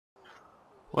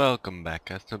Welcome back,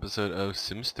 guys, to episode of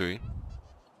Sims 3.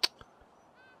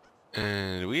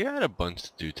 And we had a bunch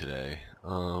to do today.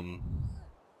 Why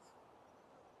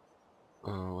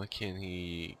can't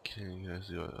he guys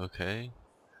do it? Okay.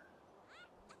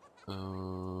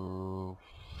 Oh,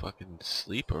 fucking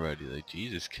sleep already. Like,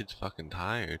 Jesus, kid's fucking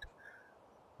tired.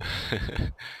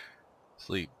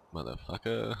 Sleep,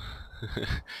 motherfucker.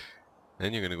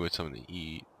 Then you're gonna go get something to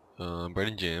eat. Bread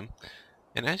and jam.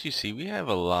 And as you see, we have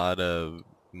a lot of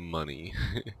money.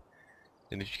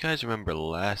 And if you guys remember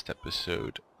last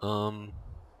episode,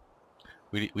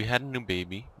 we had a new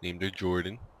baby named her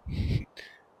Jordan.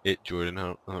 Jordan.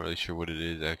 I'm not really sure what it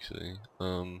is actually.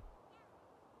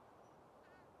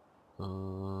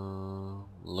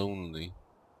 Lonely.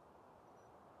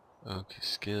 Okay,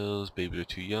 skills. Babies are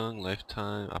too young.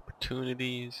 Lifetime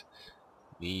opportunities.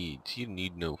 Needs. You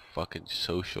need no fucking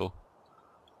social.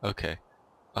 Okay.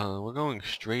 We're going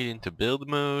straight into build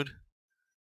mode.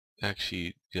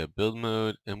 Actually, yeah, build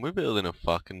mode, and we're building a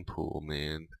fucking pool,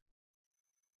 man.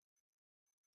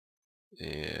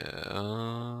 Yeah.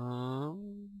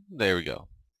 There we go.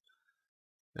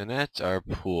 And that's our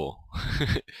pool.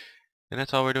 And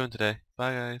that's all we're doing today.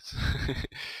 Bye, guys.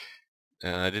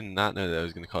 I did not know that it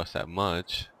was going to cost that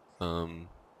much. And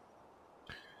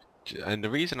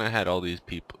the reason I had all these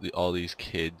people, all these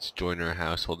kids join our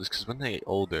household is because when they get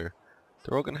older,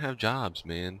 they're all going to have jobs,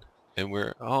 man. And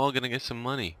we're all going to get some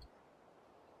money.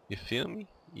 You feel me?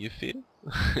 You feel?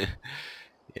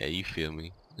 Yeah, you feel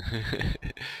me.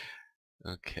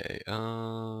 Okay,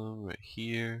 right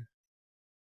here.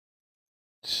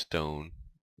 Stone.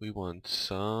 We want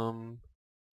some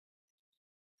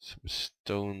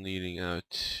stone leading out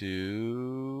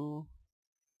to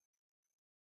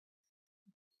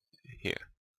here.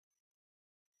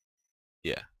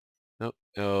 Yeah. Nope.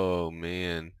 Oh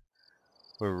man,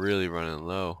 we're really running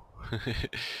low.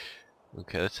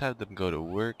 Okay, let's have them go to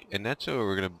work, and that's what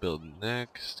we're gonna build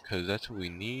next, cause that's what we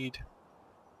need.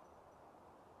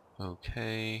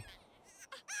 Okay.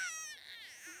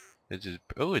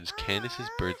 It's Candace's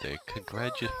birthday.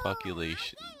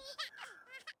 Congratulations.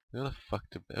 Where the fuck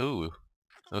to? Oh.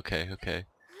 Okay. Okay.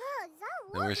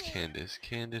 Now where's Candace?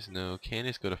 Candace, no.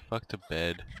 Candace, go to fuck to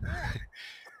bed.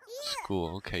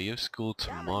 School. Okay, you have school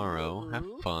tomorrow. Have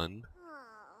fun.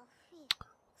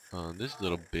 This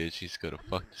little bitch needs to go to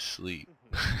fuck to sleep.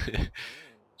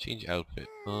 Change outfit.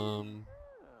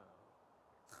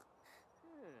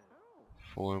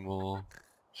 Formal.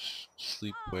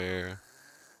 Sleepwear.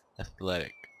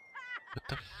 Athletic. What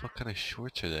the fuck kind of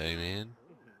shorts are they, man?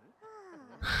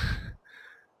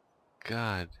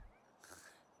 God.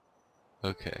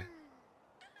 Okay.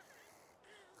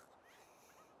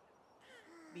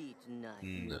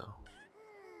 No.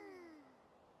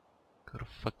 Go to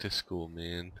fuck to school,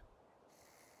 man.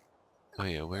 Oh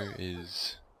yeah, where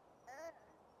is...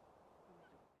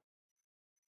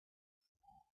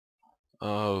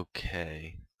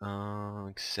 Okay.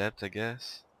 Accept, I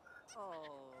guess.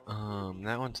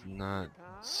 That one's not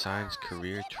science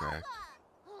career track.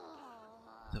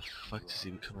 The fuck does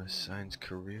he become a science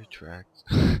career track?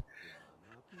 Go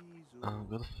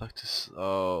the fuck to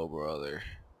oh, brother.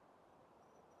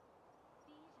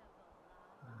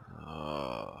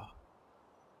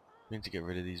 We need to get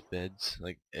rid of these beds,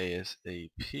 like ASAP.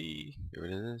 Get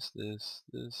rid of this,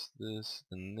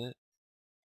 and that.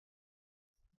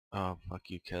 Oh, fuck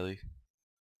you, Kelly.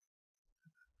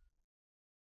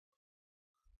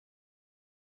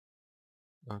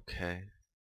 Okay.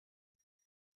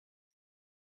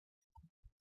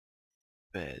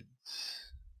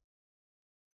 Beds.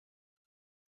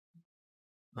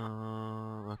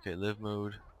 Okay, live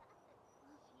mode.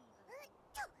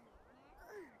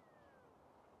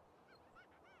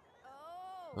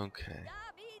 Okay.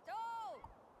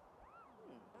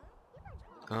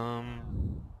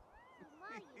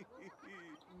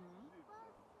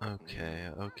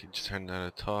 Okay, just turn down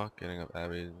to talk, getting up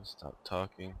Abby and stop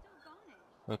talking.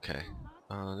 Okay.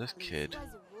 This kid.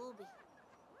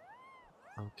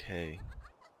 Okay.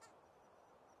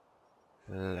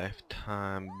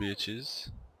 Lifetime bitches.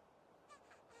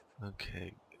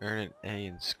 Okay, earn an A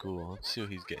in school. Let's see what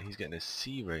he's getting. He's getting a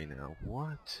C right now.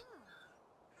 What?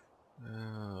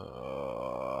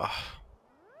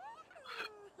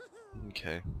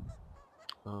 Okay.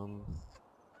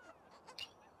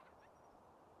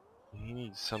 He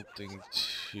needs something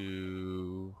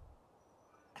to...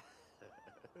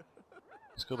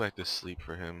 Let's go back to sleep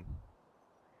for him.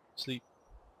 Sleep,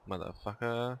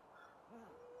 motherfucker.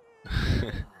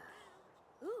 I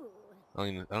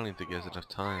don't even think he has enough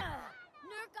time.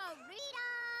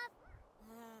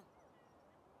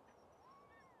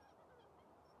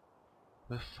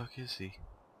 Where the fuck is he?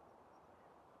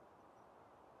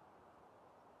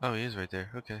 Oh, he is right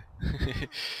there. Okay.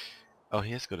 Oh,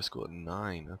 he has to go to school at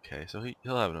 9. Okay, so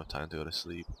he'll have enough time to go to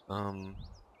sleep.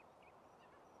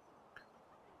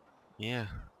 Yeah.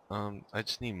 I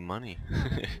just need money.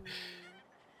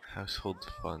 Household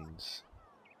funds.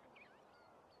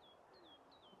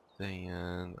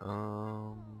 Then,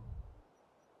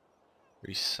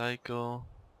 recycle.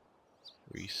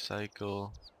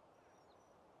 Recycle.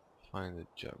 Find the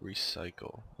job.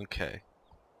 Recycle. Okay.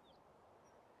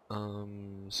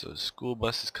 So the school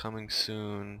bus is coming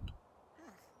soon.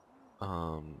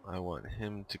 I want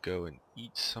him to go and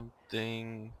eat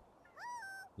something.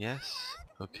 Yes?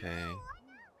 Okay.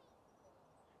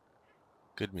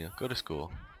 Good meal. Go to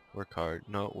school. Work hard.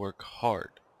 No, work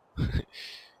hard.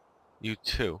 You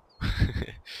too.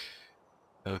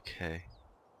 Okay.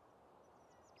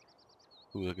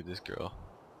 Ooh, look at this girl.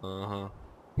 Uh-huh.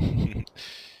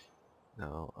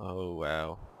 No. Oh,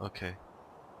 wow. Okay.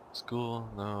 School?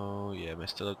 No. Yeah, am I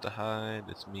still up to hide?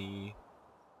 It's me.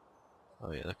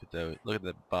 Oh yeah, look at that. Look at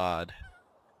that bod.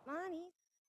 Money.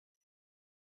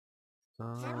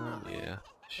 Yeah.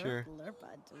 Sure.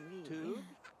 Two.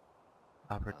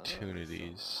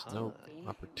 Opportunities. Nope. Toby.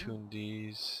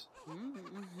 Opportunities. Mm.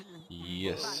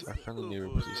 Yes. Our friendly neighbor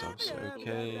police officer.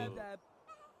 Okay.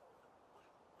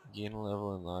 Gain a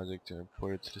level in logic to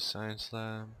report it to the science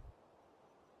lab.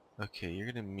 Okay, you're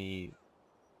gonna meet.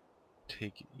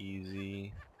 Take it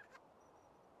easy.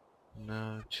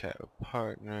 No. Chat with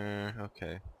partner.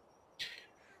 Okay.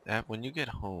 When you get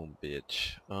home,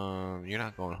 bitch. You're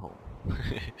not going home.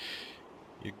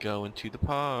 You're going to the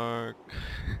park.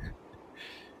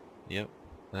 Yep.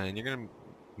 And you're gonna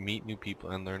meet new people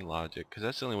and learn logic, because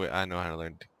that's the only way I know how to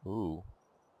learn. Ooh.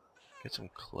 Get some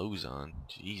clothes on.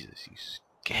 Jesus, you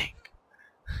skank.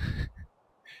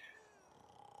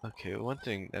 Okay, one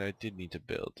thing that I did need to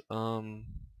build.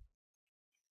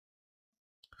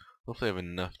 Hopefully I have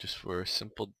enough just for a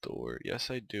simple door. Yes,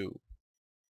 I do.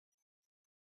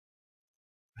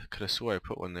 I could have swore I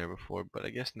put one there before, but I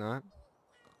guess not.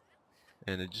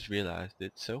 And I just realized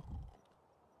it, so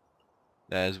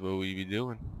that is what we be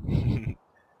doing.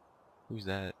 Who's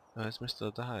that? Oh, that's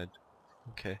Mr. Hyde.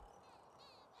 Okay.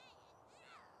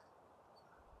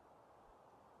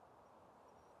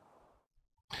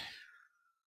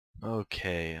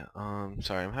 Okay,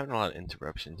 sorry, I'm having a lot of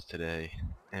interruptions today,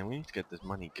 and we need to get this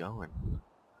money going.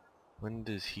 When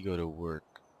does he go to work?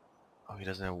 Oh, he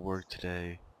doesn't have work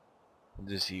today. When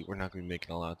does he? We're not gonna be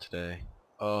making a lot today.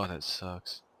 Oh, that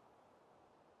sucks.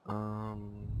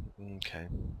 Okay.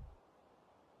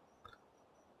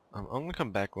 I'm gonna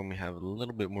come back when we have a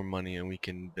little bit more money and we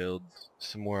can build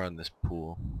some more on this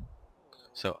pool.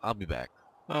 So I'll be back.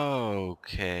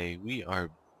 Okay, we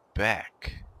are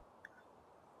back.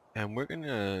 And we're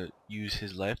gonna use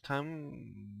his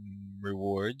lifetime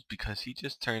rewards because he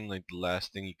just turned like the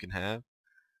last thing you can have.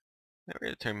 Now we're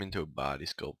gonna turn him into a body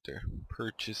sculptor.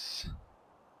 Purchase.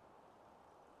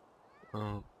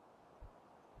 Um,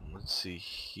 let's see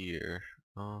here.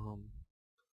 Um,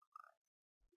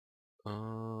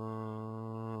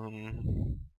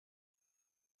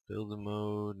 build a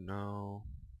mode. No.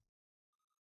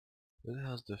 Where the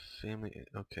hell's the family?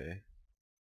 Okay,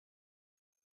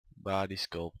 body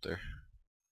sculptor.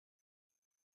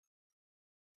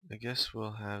 I guess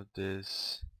we'll have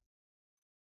this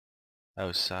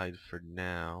outside for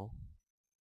now.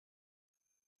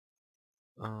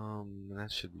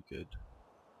 That should be good.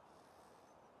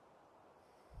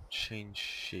 Change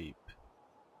shape.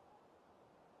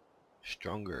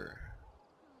 Stronger.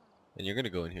 And you're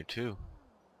gonna go in here too.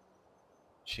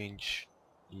 Change.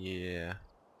 Yeah.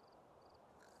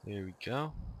 There we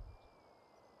go.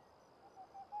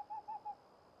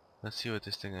 Let's see what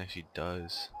this thing actually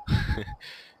does. I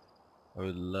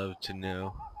would love to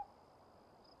know.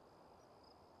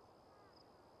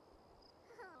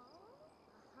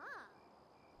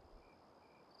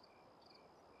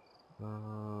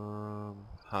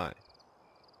 Hi.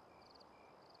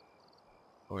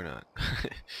 Or not.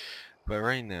 But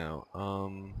right now,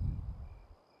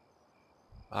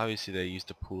 obviously they use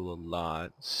the pool a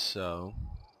lot, so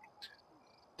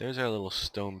there's our little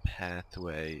stone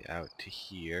pathway out to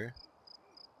here.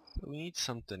 But we need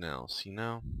something else, you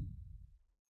know?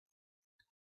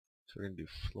 So we're gonna do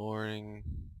flooring,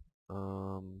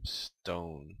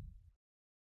 stone.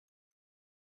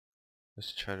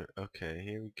 Let's try to, okay,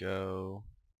 here we go.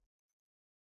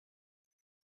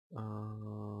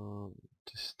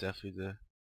 This is definitely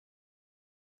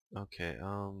the, okay,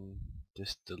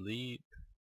 this delete.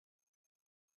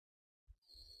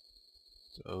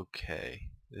 Okay,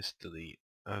 this delete.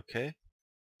 Okay.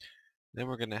 Then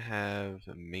we're gonna have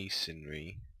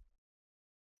masonry.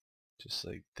 Just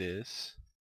like this.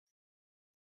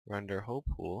 around our whole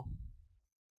pool.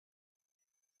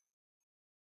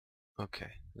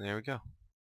 Okay, there we go.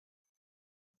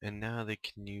 And now they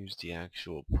can use the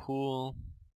actual pool.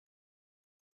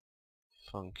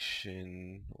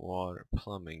 Function, water,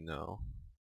 plumbing, no.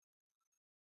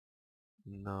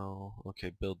 No,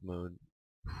 okay, build mode,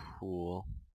 pool.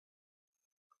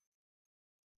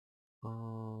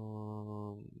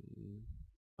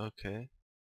 Okay.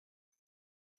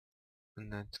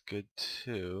 And that's good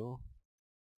too.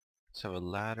 Let's have a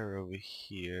ladder over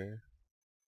here.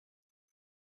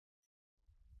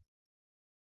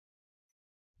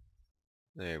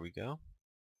 There we go.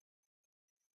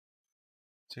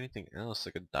 Is there anything else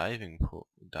like a diving pool,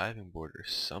 diving board or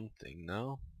something?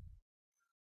 No?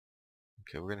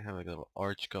 Okay, we're gonna have like a little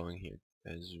arch going here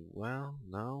as well.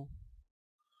 No?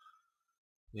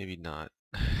 Maybe not.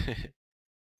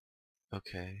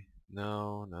 Okay.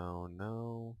 No, no,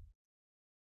 no.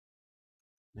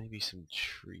 Maybe some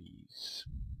trees.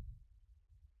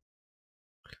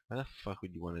 Why the fuck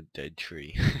would you want a dead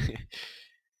tree?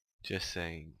 Just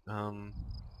saying. But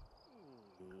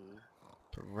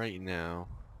right now,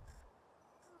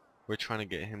 we're trying to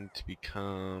get him to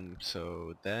become,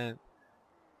 so that,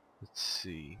 let's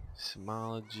see,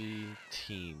 Simology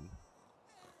team.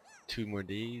 2 more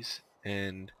days,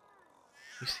 and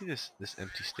you see this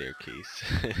empty staircase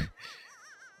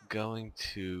going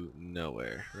to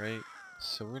nowhere, right?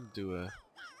 So we're gonna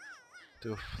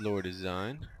do a floor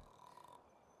design.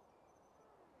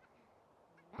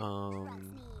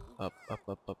 Up, up,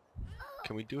 up, up.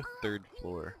 Can we do a 3rd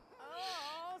floor?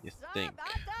 You think?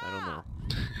 I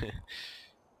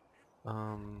don't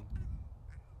know.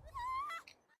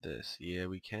 This, yeah,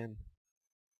 we can.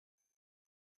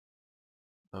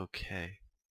 Okay.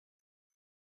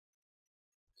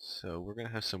 So we're gonna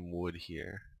have some wood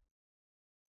here.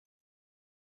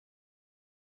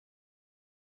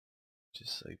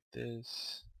 Just like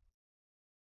this.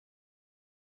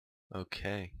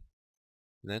 Okay.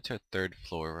 And that's our 3rd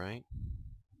floor, right?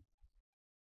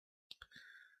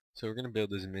 So we're gonna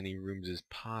build as many rooms as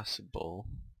possible.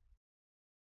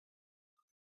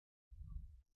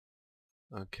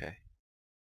 Okay.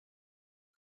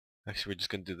 Actually, we're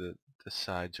just gonna do the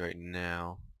sides right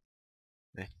now.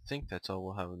 I think that's all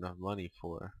we'll have enough money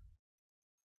for.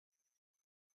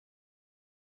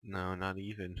 No, not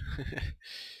even.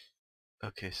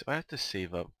 Okay, so I have to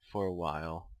save up for a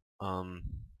while.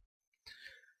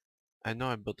 I know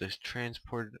I built this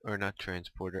transporter, or not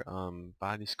transporter,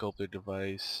 body sculptor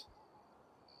device.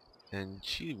 And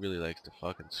she really likes to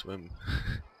fucking swim.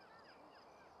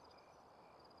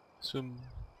 Swim.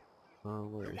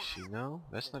 Where is she? No,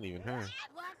 that's not even her.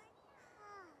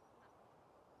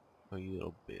 Oh, you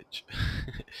little bitch.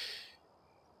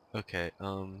 Okay,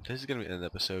 this is gonna be the end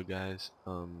of the episode, guys.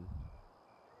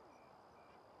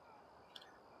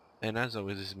 And as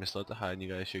always, this is Mr. Let the Hide, and you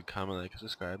guys should comment, like, and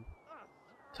subscribe.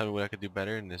 Tell me what I could do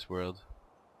better in this world.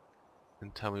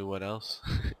 And tell me what else.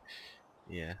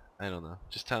 Yeah, I don't know.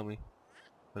 Just tell me.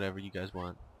 Whatever you guys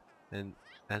want. And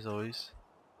as always,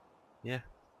 yeah.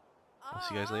 I'll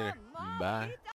see you guys later. Bye.